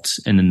vault.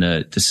 And then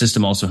the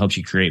system also helps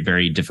you create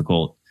very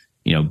difficult,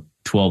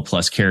 12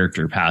 plus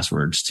character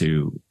passwords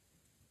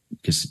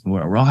because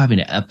we're all having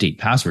to update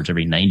passwords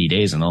every 90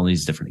 days on all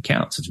these different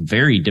accounts. It's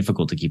very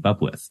difficult to keep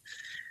up with.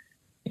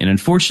 And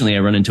unfortunately, I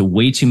run into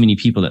way too many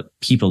people that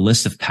keep a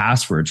list of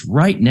passwords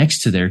right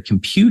next to their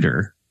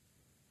computer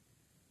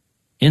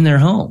in their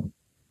home.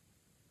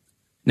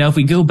 Now, if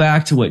we go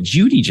back to what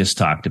Janet just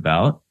talked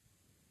about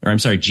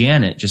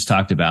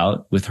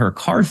with her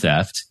car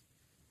theft,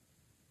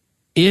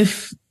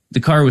 if the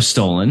car was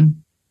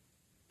stolen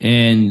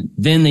and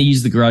then they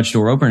use the garage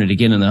door opener to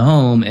get in the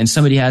home and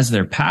somebody has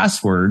their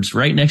passwords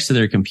right next to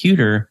their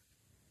computer,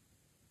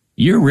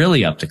 you're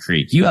really up the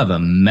creek. You have a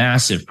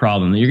massive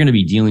problem that you're going to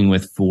be dealing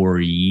with for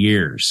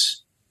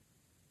years.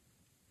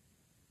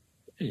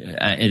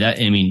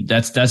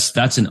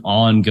 That's an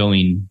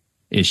ongoing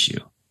issue.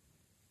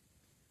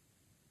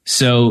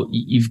 So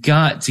you've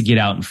got to get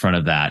out in front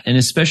of that. And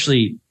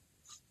especially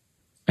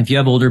if you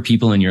have older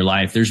people in your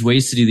life, there's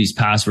ways to do these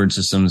password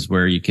systems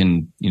where you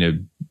can,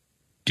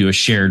 do a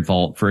shared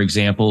vault, for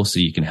example, so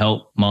you can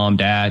help mom,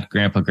 dad,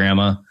 grandpa,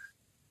 grandma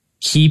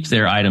keep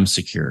their items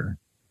secure.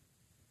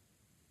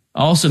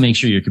 Also make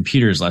sure your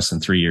computer is less than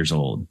 3 years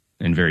old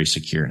and very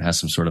secure and has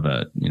some sort of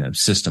a,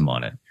 system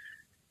on it.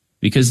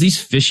 Because these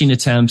phishing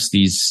attempts,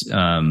 these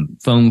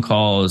phone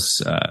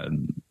calls,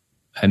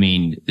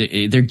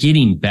 they're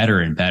getting better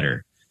and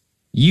better.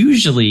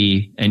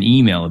 Usually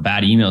a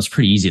bad email is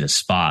pretty easy to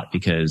spot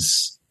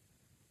because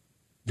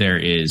there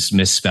is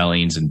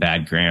misspellings and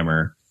bad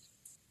grammar.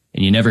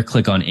 And you never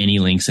click on any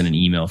links in an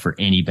email for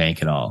any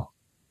bank at all.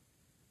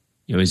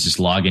 You always just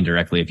log in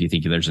directly if you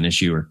think there's an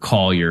issue or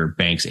call your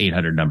bank's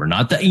 800 number,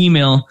 not the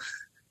email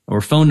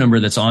or phone number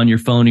that's on your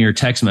phone or your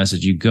text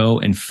message. You go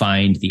and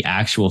find the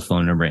actual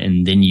phone number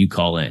and then you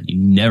call in. You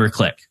never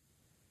click.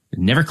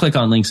 Never click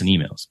on links in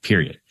emails,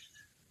 period.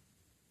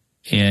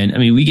 And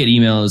we get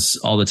emails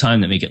all the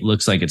time that make it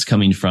look like it's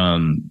coming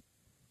from,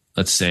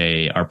 let's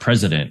say, our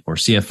president or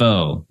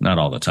CFO, not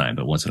all the time,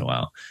 but once in a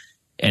while.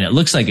 And it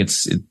looks like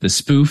it's the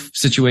spoof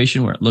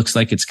situation where it looks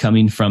like it's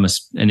coming from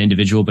an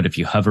individual, but if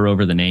you hover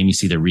over the name, you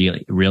see the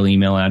real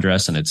email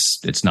address, and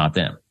it's not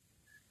them.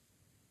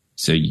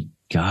 So you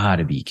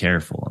gotta be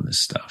careful on this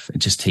stuff. It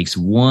just takes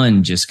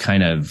one just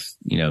kind of,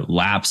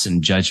 lapse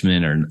in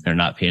judgment or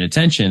not paying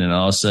attention, and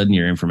all of a sudden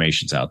your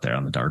information's out there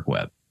on the dark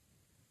web.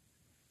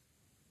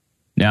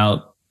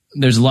 Now,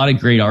 there's a lot of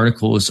great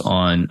articles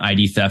on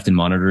ID theft and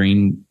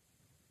monitoring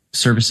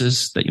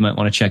services that you might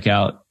want to check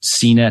out.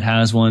 CNET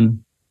has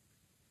one.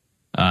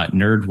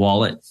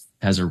 NerdWallet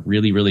has a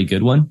really, really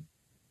good one.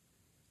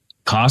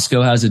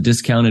 Costco has a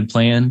discounted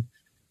plan.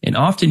 And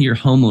often your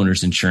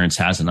homeowner's insurance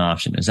has an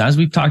option. As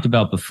we've talked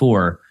about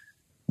before,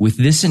 with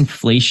this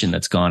inflation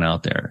that's gone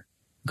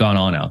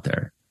on out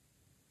there,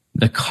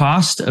 the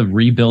cost of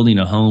rebuilding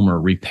a home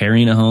or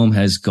repairing a home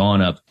has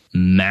gone up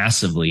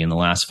massively in the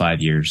last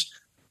 5 years.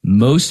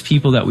 Most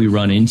people that we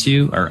run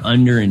into are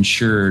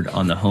underinsured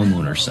on the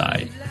homeowner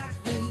side.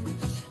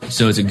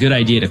 So it's a good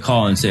idea to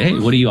call and say, hey,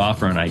 what do you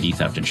offer on ID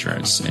theft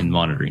insurance and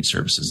monitoring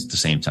services at the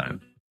same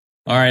time?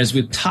 All right, as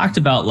we talked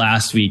about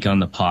last week on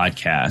the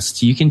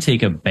podcast, you can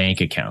take a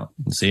bank account.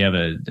 So you have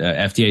a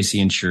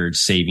FDIC insured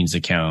savings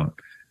account.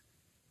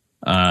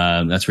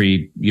 That's where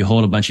you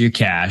hold a bunch of your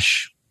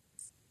cash.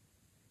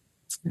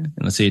 And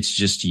let's say it's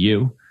just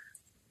you.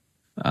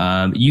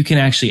 You can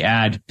actually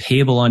add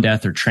payable on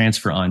death or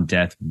transfer on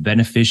death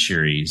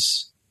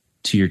beneficiaries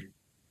to your,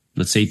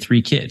 let's say,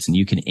 3 kids, and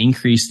you can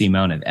increase the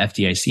amount of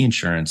FDIC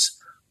insurance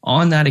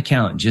on that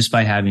account just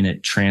by having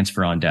it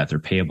transfer on death or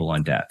payable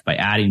on death by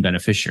adding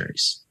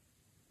beneficiaries.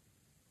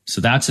 So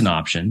that's an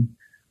option.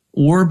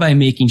 Or by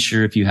making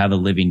sure if you have a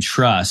living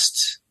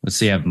trust, let's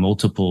say you have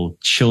multiple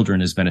children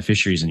as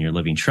beneficiaries in your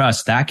living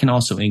trust, that can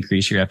also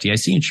increase your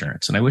FDIC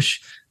insurance. And I wish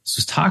this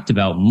was talked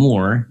about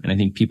more, and I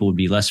think people would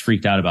be less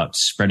freaked out about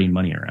spreading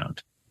money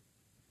around.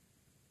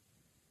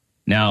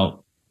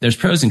 Now, there's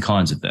pros and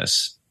cons of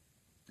this.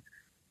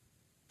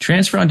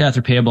 Transfer on death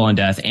or payable on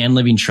death and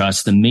living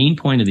trust, the main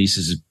point of these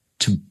is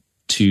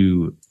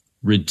to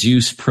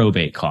reduce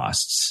probate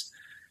costs.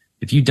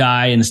 If you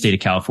die in the state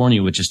of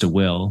California with just a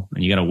will,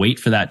 and you got to wait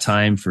for that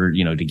time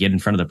to get in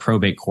front of the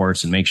probate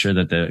courts and make sure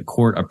that the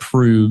court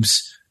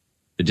approves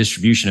the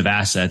distribution of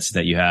assets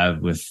that you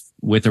have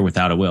with or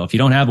without a will. If you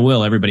don't have a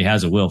will, everybody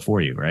has a will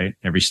for you, right?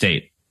 Every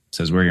state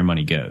says where your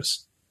money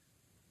goes.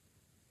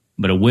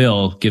 But a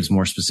will gives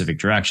more specific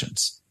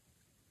directions.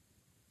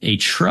 A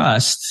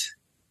trust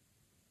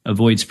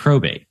avoids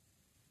probate.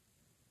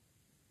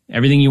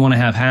 Everything you want to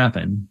have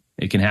happen,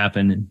 it can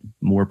happen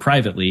more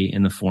privately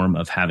in the form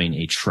of having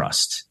a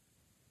trust.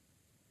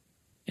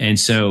 And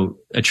so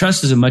a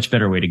trust is a much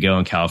better way to go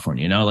in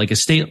California. Like a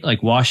state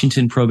like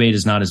Washington, probate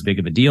is not as big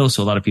of a deal,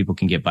 so a lot of people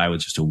can get by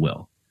with just a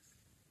will.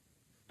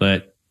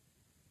 But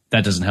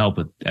that doesn't help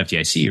with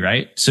FDIC,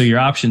 right? So your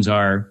options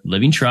are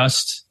living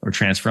trust or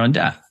transfer on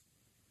death.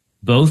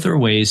 Both are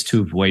ways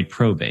to avoid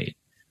probate.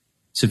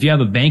 So if you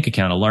have a bank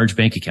account, a large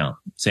bank account,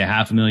 say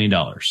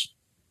 $500,000,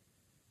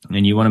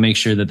 and you want to make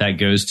sure that that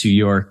goes to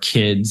your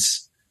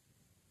kids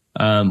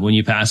when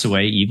you pass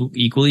away,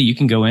 equally, you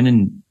can go in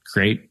and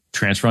create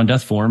transfer on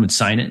death form and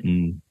sign it,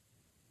 and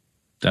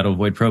that'll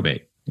avoid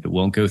probate. It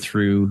won't go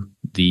through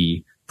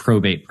the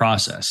probate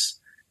process.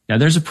 Now,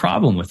 there's a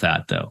problem with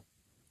that, though.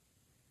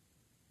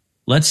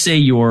 Let's say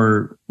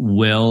your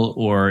will,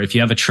 or if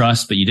you have a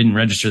trust, but you didn't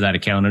register that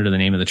account under the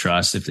name of the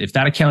trust, if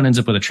that account ends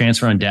up with a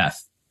transfer on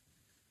death,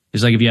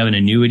 it's like if you have an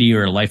annuity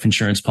or a life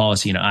insurance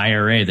policy, an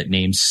IRA that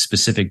names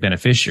specific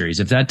beneficiaries.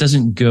 If that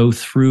doesn't go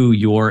through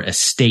your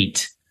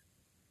estate,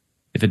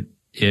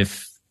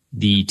 if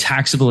the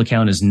taxable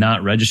account is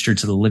not registered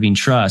to the living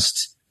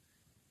trust,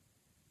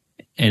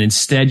 and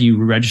instead you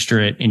register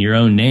it in your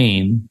own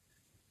name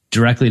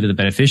directly to the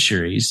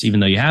beneficiaries,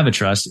 even though you have a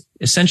trust,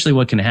 essentially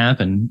what can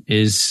happen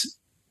is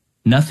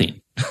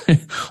nothing.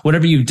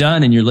 Whatever you've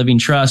done in your living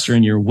trust or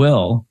in your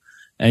will,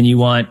 and you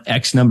want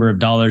X number of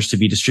dollars to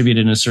be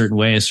distributed in a certain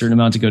way, a certain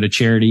amount to go to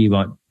charity, you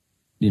want,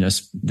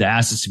 the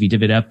assets to be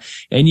divvied up,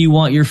 and you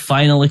want your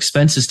final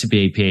expenses to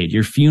be paid,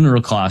 your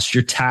funeral costs,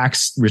 your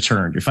tax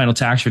return, your final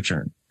tax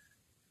return.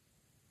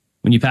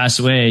 When you pass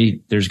away,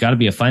 there's got to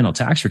be a final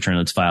tax return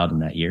that's filed in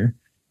that year.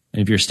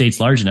 And if your estate's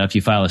large enough,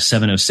 you file a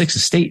 706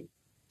 estate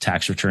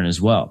tax return as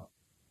well.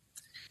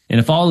 And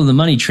if all of the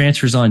money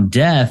transfers on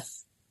death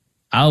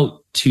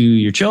out to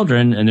your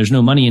children and there's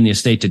no money in the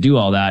estate to do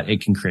all that,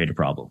 it can create a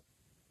problem.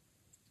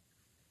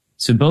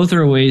 So both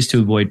are ways to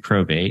avoid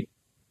probate.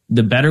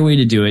 The better way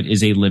to do it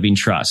is a living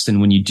trust. And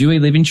when you do a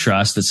living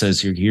trust that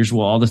says, here's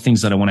all the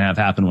things that I want to have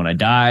happen when I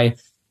die,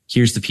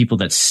 here's the people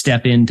that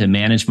step in to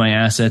manage my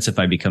assets if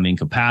I become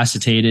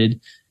incapacitated.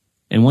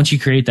 And once you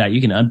create that, you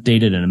can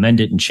update it and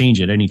amend it and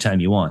change it anytime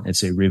you want.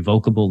 It's a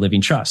revocable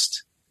living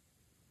trust.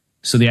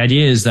 So the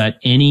idea is that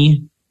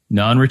any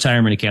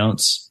non-retirement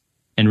accounts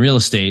and real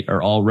estate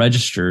are all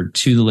registered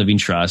to the living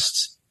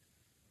trust,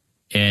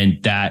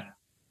 and that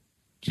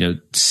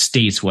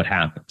states what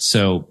happens.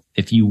 So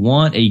if you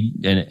want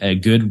a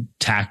good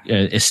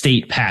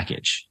estate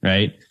package,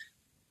 right?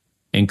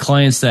 And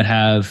clients that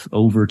have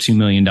over $2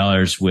 million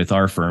with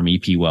our firm,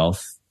 EP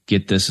Wealth,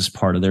 get this as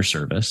part of their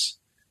service.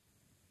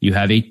 You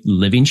have a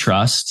living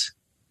trust.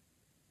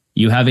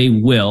 You have a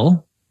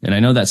will. And I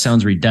know that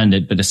sounds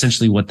redundant, but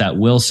essentially what that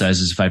will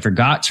says is if I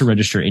forgot to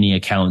register any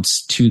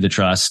accounts to the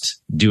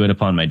trust, do it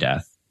upon my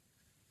death.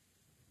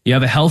 You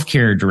have a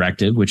healthcare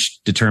directive,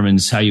 which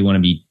determines how you want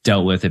to be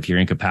dealt with if you're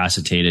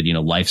incapacitated,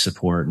 life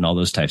support and all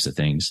those types of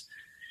things.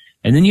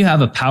 And then you have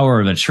a power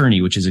of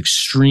attorney, which is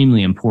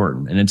extremely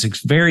important. And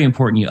it's very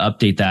important you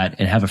update that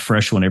and have a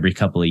fresh one every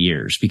couple of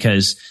years,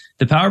 because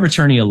the power of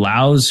attorney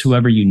allows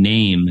whoever you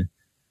name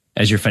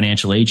as your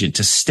financial agent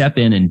to step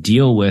in and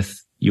deal with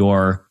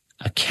your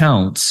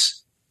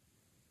accounts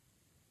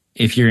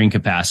if you're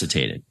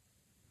incapacitated.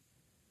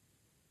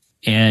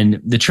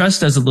 And the trust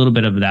does a little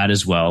bit of that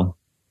as well,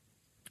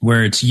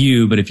 where it's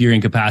you, but if you're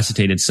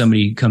incapacitated,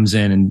 somebody comes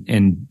in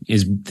and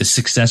is the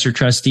successor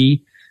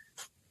trustee.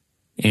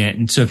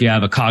 And so if you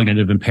have a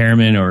cognitive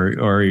impairment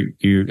or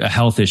you're a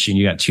health issue and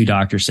you got two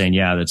doctors saying,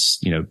 yeah,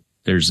 that's,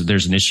 there's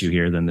an issue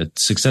here, then the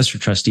successor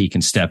trustee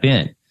can step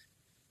in.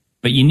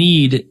 But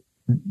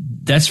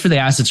that's for the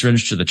assets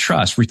registered to the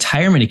trust.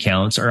 Retirement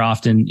accounts are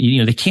often,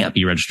 they can't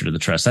be registered to the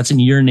trust. That's in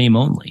your name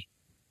only.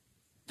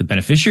 The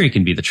beneficiary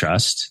can be the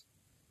trust,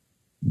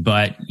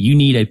 but you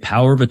need a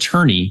power of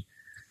attorney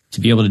to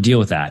be able to deal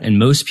with that. And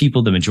most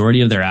people, the majority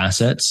of their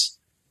assets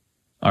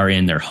are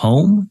in their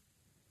home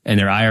and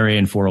their IRA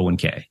and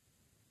 401k.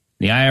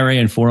 The IRA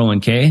and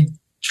 401k,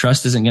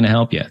 trust isn't going to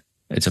help you.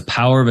 It's a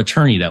power of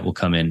attorney that will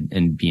come in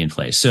and be in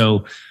place.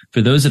 So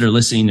for those that are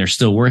listening, they're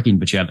still working,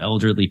 but you have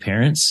elderly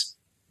parents,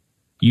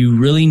 you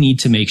really need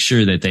to make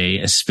sure that they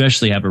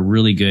especially have a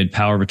really good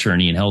power of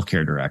attorney and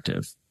healthcare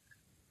directive,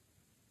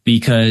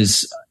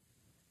 because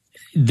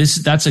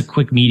that's a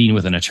quick meeting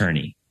with an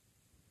attorney,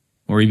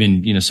 or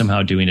even,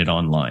 somehow doing it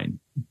online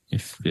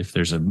if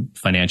there's a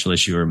financial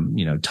issue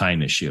or,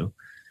 time issue.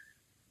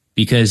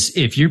 Because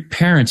if your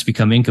parents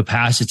become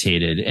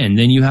incapacitated and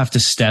then you have to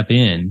step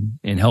in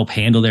and help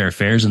handle their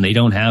affairs and they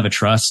don't have a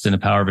trust and a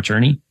power of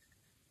attorney,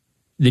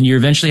 then you're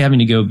eventually having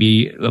to go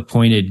be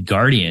appointed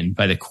guardian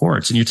by the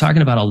courts. And you're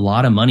talking about a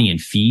lot of money in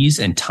fees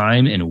and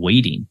time and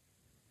waiting.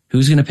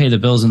 Who's going to pay the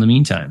bills in the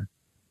meantime?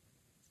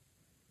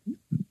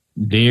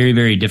 Very,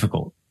 very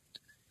difficult.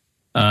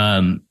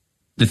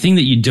 The thing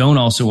that you don't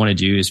also want to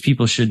do is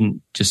people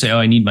shouldn't just say, oh,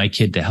 I need my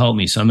kid to help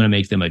me, so I'm going to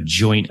make them a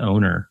joint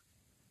owner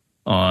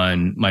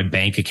on my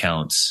bank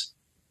accounts.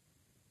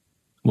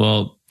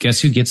 Well,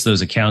 guess who gets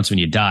those accounts when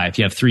you die? If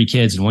you have 3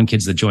 kids and one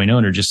kid's the joint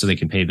owner just so they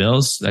can pay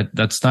bills,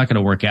 that's not going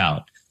to work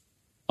out.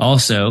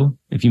 Also,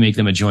 if you make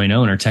them a joint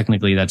owner,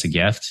 technically that's a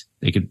gift.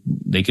 They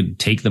could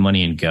take the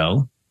money and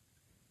go.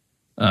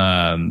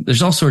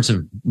 There's all sorts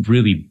of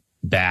really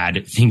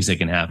bad things that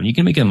can happen. You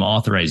can make them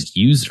authorized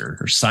user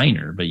or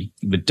signer,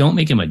 but don't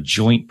make them a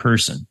joint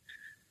person.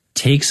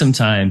 Take some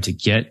time to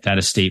get that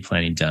estate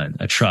planning done,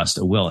 a trust,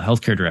 a will, a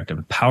healthcare directive,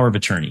 a power of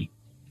attorney.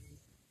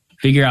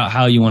 Figure out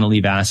how you want to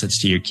leave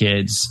assets to your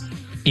kids.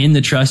 In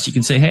the trust, you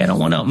can say, hey, I don't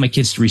want my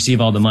kids to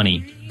receive all the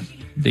money.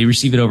 They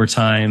receive it over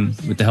time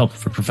with the help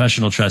of a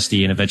professional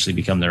trustee and eventually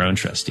become their own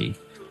trustee.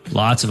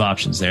 Lots of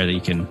options there that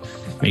you can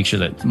make sure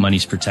that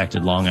money's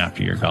protected long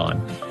after you're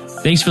gone.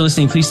 Thanks for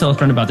listening. Please tell a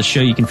friend about the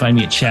show. You can find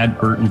me at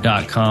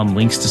chadburton.com.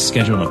 Links to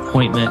schedule an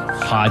appointment,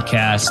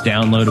 podcasts,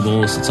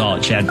 downloadables. It's all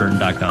at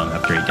chadburton.com.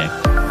 Have a great day.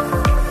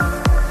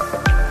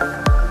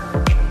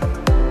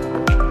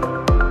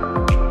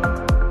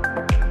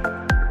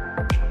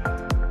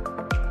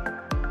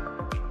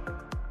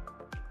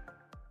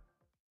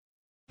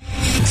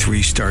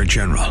 Three-star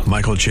General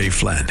Michael J.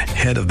 Flynn,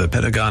 head of the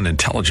Pentagon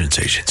Intelligence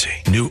Agency,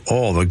 knew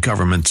all the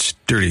government's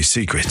dirty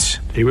secrets.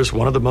 He was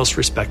one of the most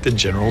respected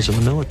generals in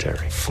the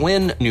military.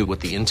 Flynn knew what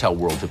the intel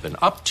world had been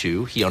up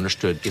to. He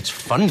understood its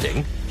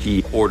funding.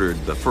 He ordered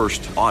the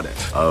first audit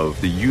of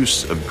the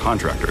use of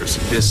contractors.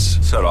 This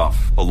set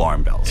off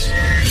alarm bells.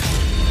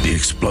 The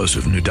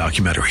explosive new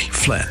documentary,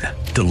 Flynn,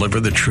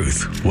 Deliver the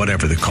Truth,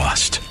 Whatever the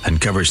Cost,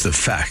 uncovers the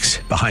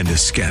facts behind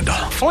this scandal.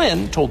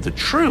 Flynn told the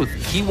truth.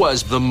 He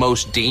was the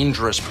most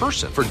dangerous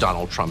person for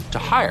Donald Trump to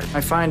hire. I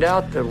find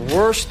out the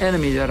worst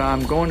enemy that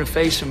I'm going to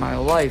face in my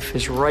life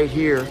is right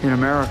here in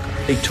America.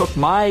 They took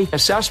my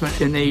assessment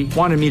and they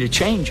wanted me to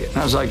change it. And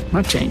I was like, I'm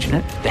not changing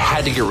it. They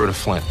had to get rid of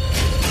Flynn.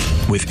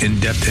 With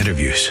in-depth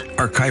interviews,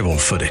 archival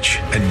footage,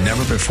 and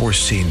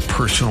never-before-seen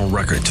personal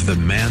records of the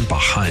man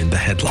behind the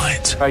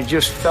headlines. I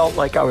just felt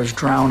like I was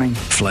drowning.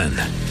 Flynn,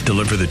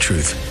 Deliver the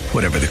Truth,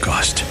 Whatever the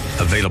Cost.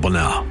 Available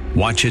now.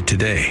 Watch it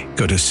today.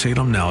 Go to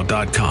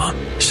salemnow.com.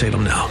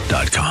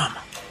 salemnow.com.